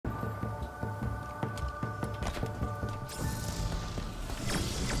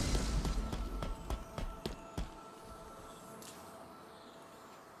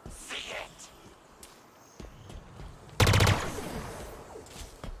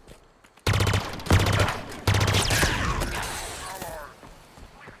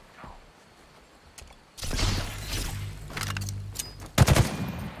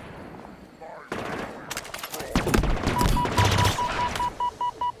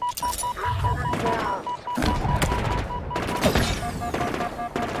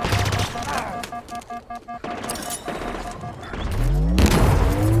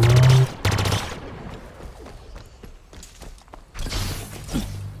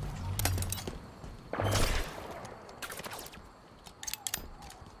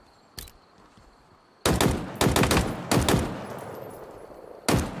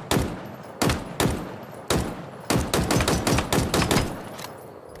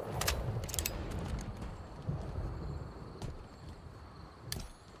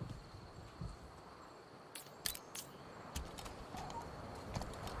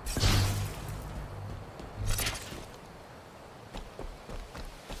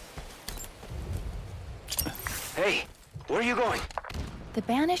Hey, where are you going? The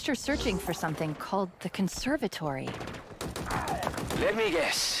Banished are searching for something called the Conservatory. Let me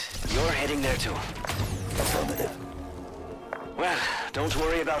guess. You're heading there too. Affirmative. Well, don't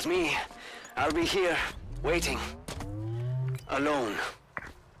worry about me. I'll be here, waiting. Alone.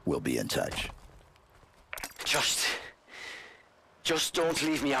 We'll be in touch. Just don't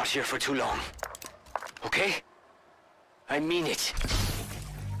leave me out here for too long. Okay? I mean it.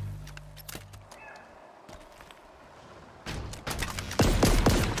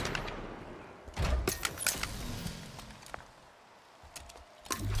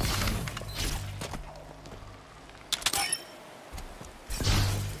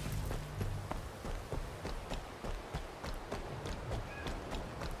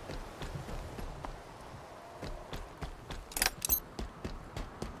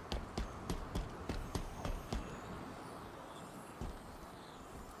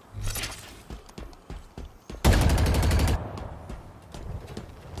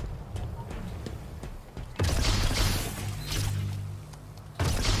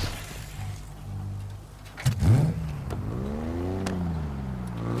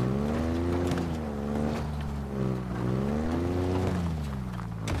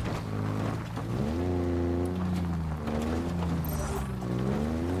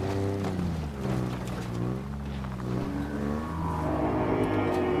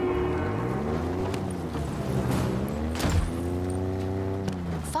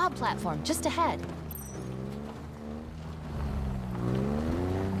 Platform just ahead.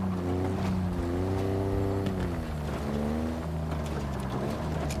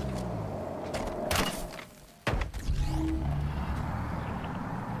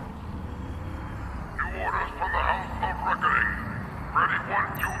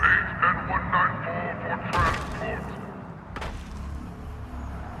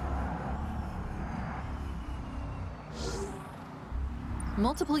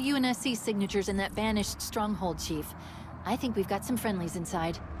 Multiple UNSC signatures in that Banished stronghold, Chief. I think we've got some friendlies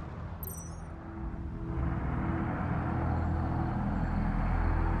inside.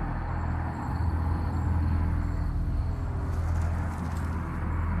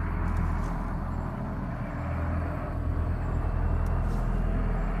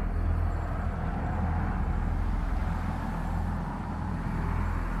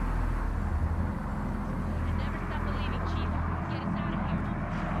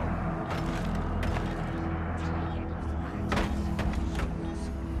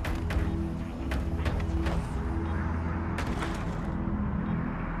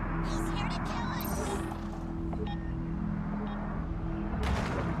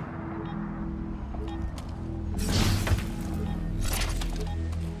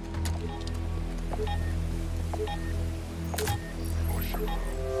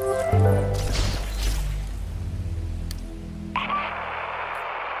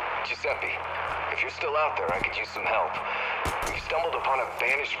 If you're still out there, I could use some help. We've stumbled upon a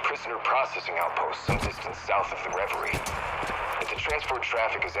Banished prisoner processing outpost some distance south of the Reverie. If the transport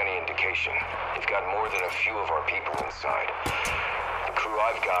traffic is any indication, we've got more than a few of our people inside. The crew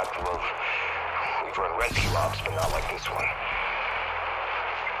I've got, well, we've run rescue ops, but not like this one.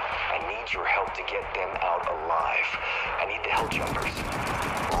 I need your help to get them out alive. I need the hell jumpers.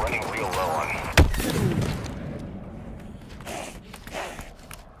 We're running real low on...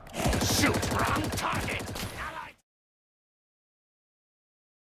 Shoot! Wrong target!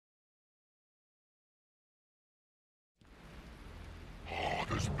 Oh,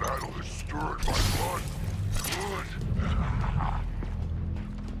 this battle has stirred my blood.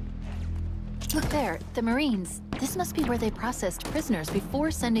 Good. Look there, the Marines. This must be where they processed prisoners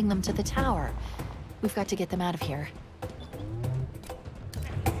before sending them to the tower. We've got to get them out of here.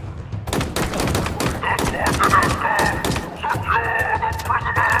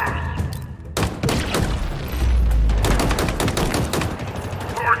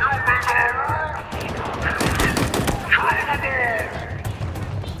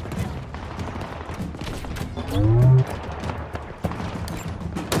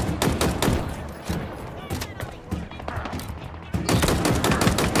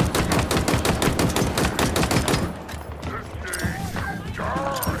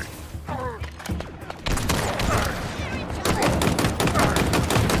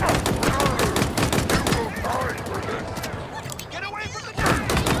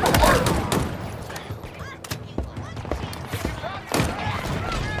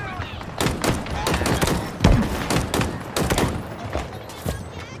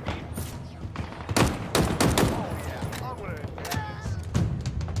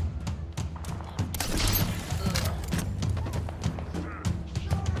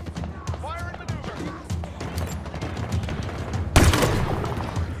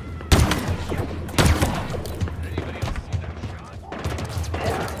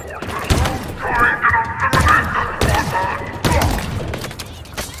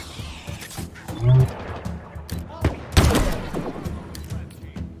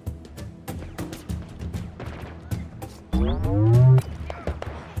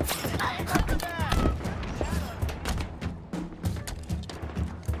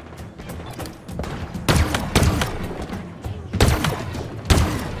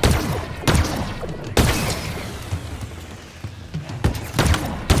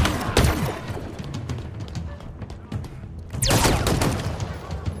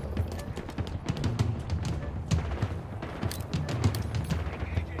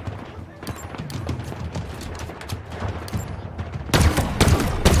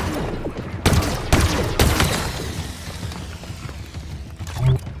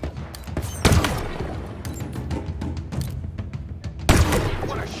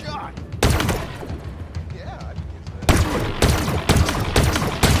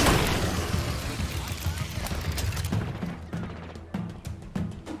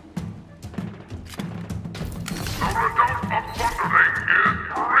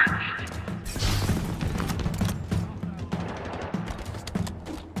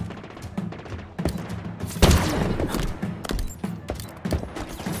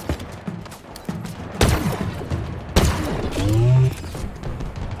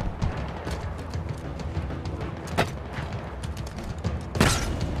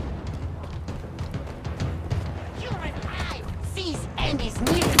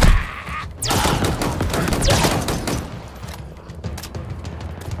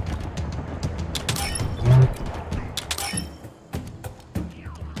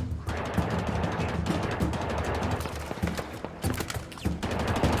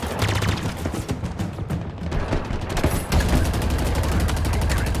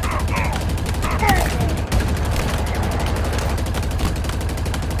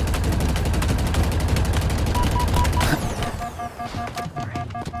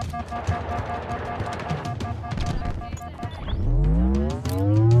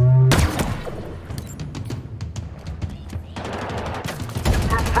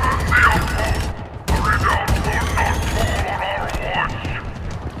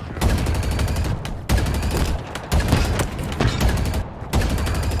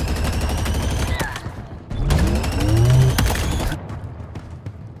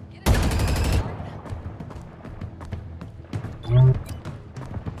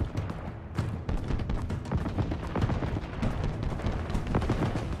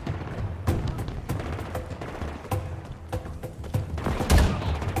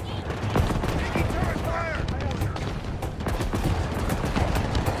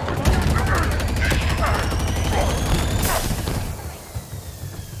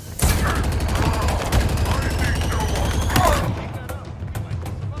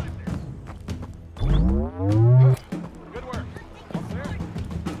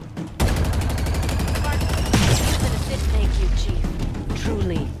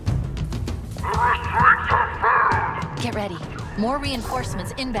 More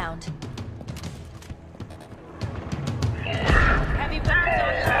reinforcements inbound. Heavy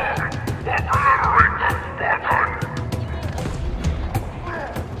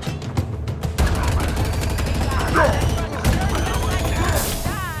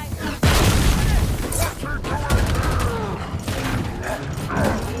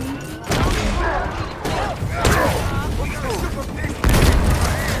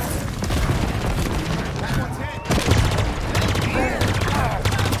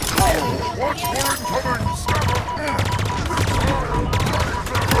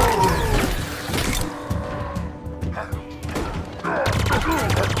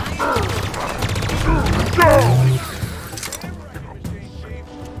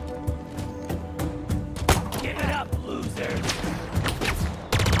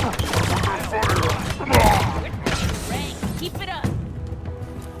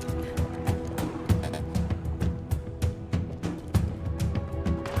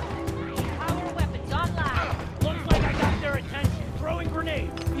weapons on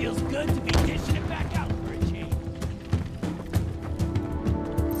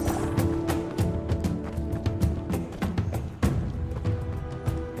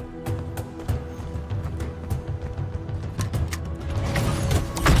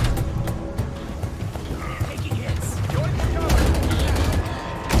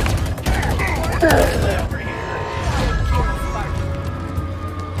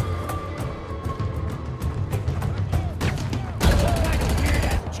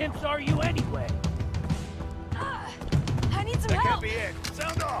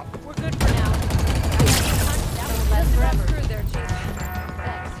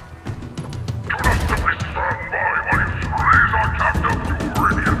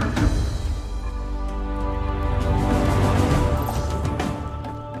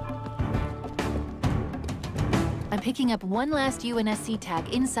Picking up one last UNSC tag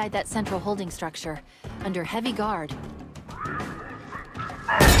inside that central holding structure, under heavy guard.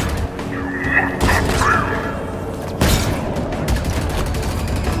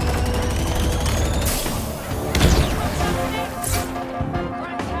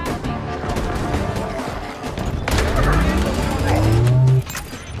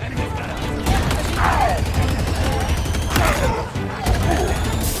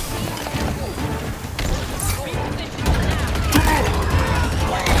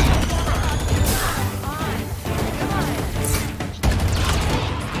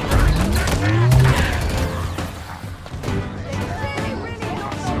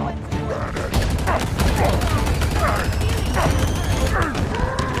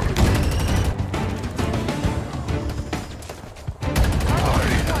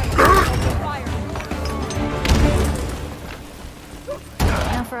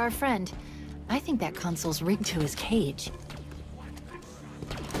 Friend, I think that console's rigged to his cage.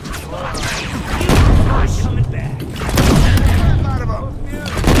 Coming back. Out of him!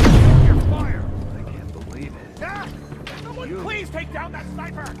 You're fired! I can't believe it. Someone please take down that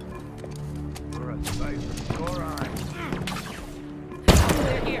sniper! You're a cipher. Your eyes.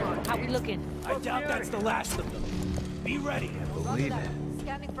 They're here. How we looking? I doubt that's the last of them. Be ready. I can't believe it.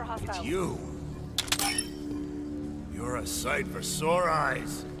 Scanning for hostiles. It's you. You're a sight for sore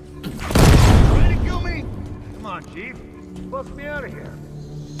eyes. Trying to kill me? Come on, Chief. Bust me out of here.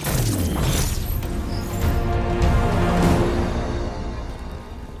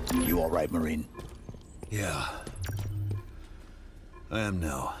 You all right, Marine? Yeah. I am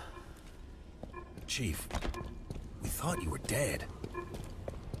now. Chief, we thought you were dead.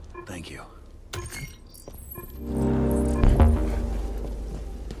 Thank you.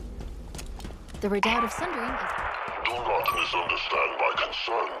 The Redoubt of Sundering is... Do not misunderstand my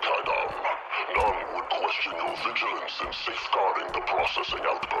concern, Kaidam. None would question your vigilance in safeguarding the processing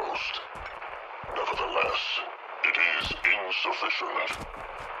outpost. Nevertheless, it is insufficient.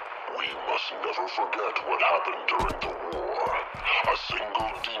 We must never forget what happened during the war. A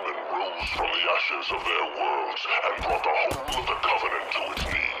single demon rose from the ashes of their worlds and brought the whole of the Covenant to its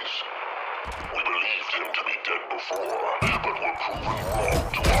knees. We believed him to be dead before, but were proven wrong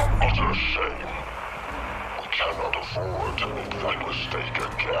to our utter shame. We cannot afford to make that mistake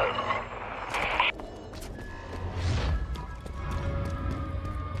again.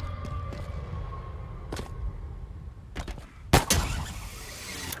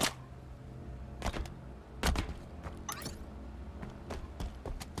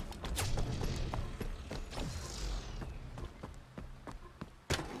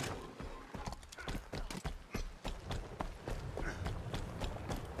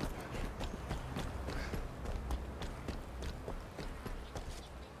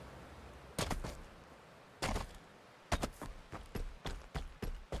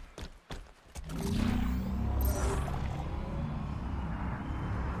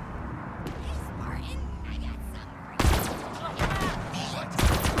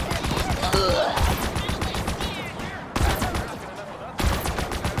 Glad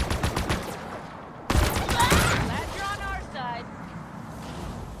you're on our side.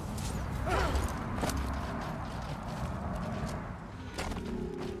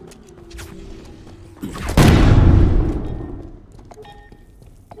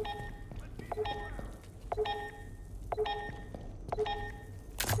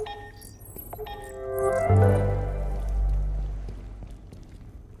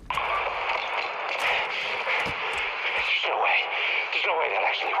 There's no way that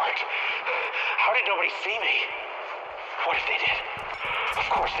actually worked. How did nobody see me? What if they did? Of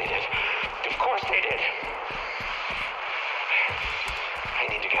course they did. Of course they did. I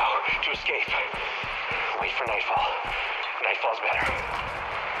need to go to escape. Wait for nightfall. Nightfall's better.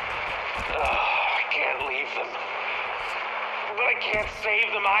 I can't leave them. But I can't save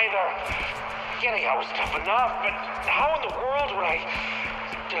them either. Getting out was tough enough, but how in the world would I...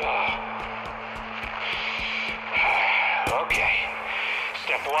 Okay.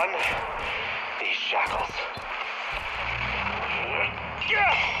 Step one, these shackles.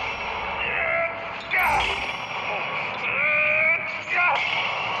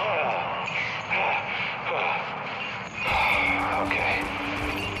 Okay.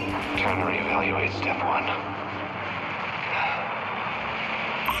 Time to reevaluate step one.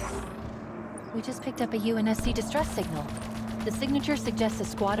 We just picked up a UNSC distress signal. The signature suggests a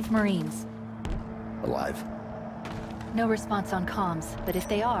squad of Marines. Alive? No response on comms, but if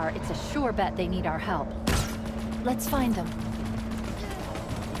they are, it's a sure bet they need our help. Let's find them.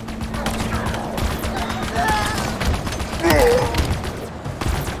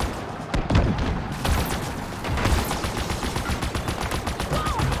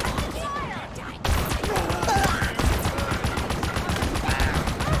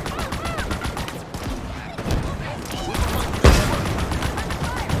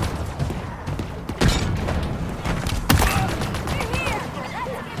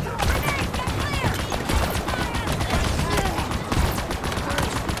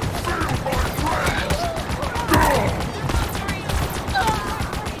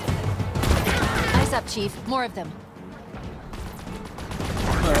 Chief, more of them.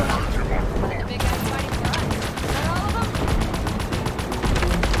 Big guys fighting for us. Is that all of them?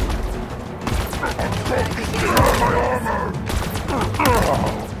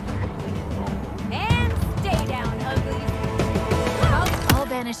 And stay down, uglies. All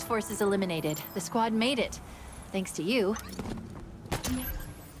banished forces eliminated. The squad made it. Thanks to you.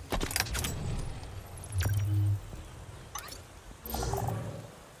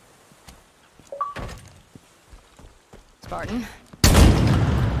 Spartan.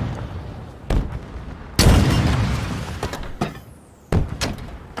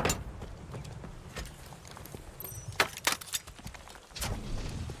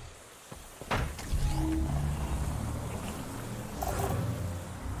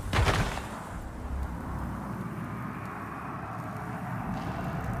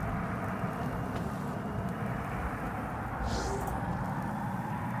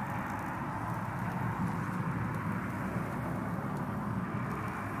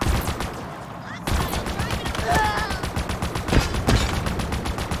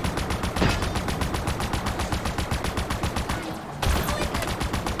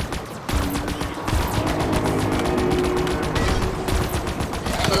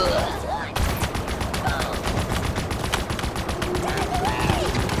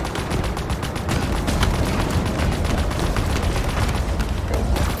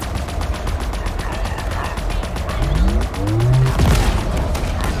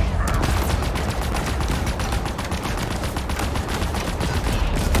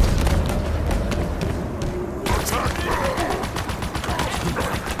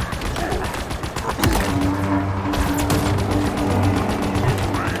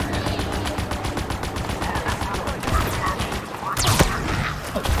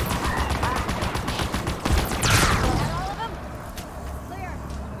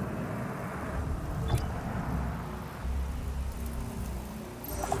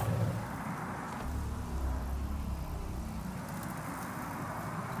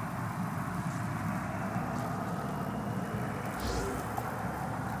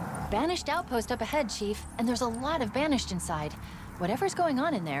 Banished outpost up ahead, Chief, and there's a lot of Banished inside. Whatever's going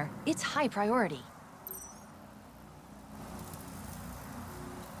on in there, it's high priority.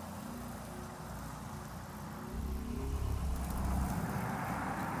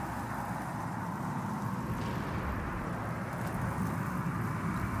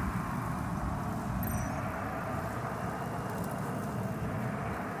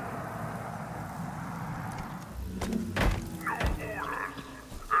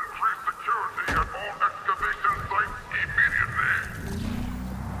 Increase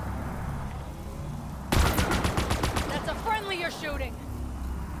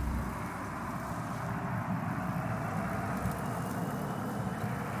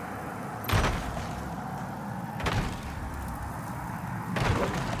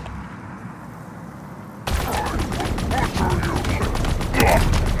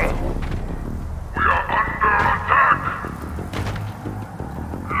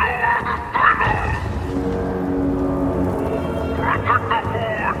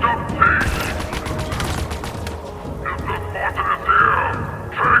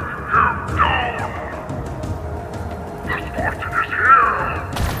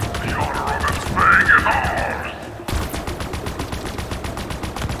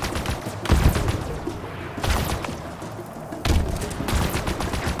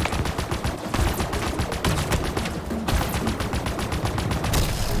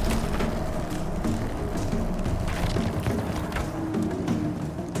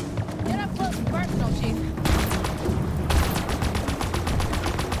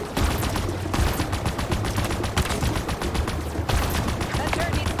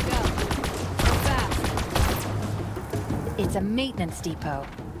It's a maintenance depot.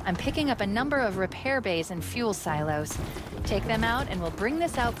 I'm picking up a number of repair bays and fuel silos. Take them out and we'll bring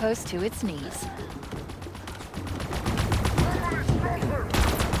this outpost to its knees.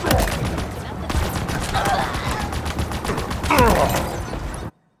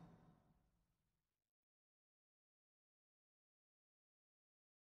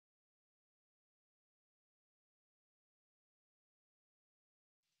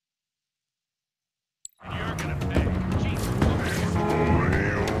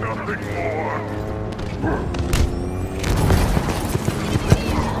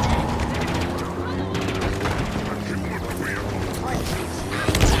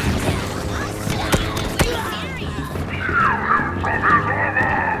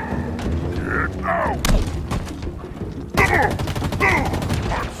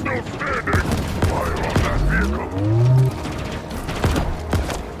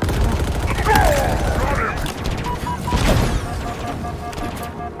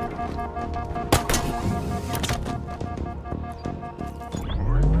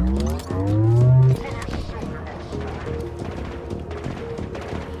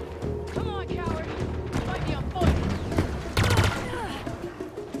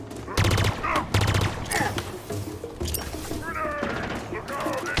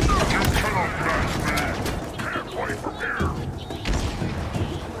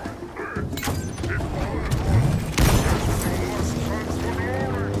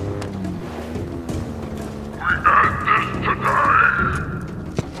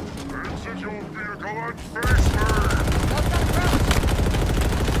 Exit your vehicle and face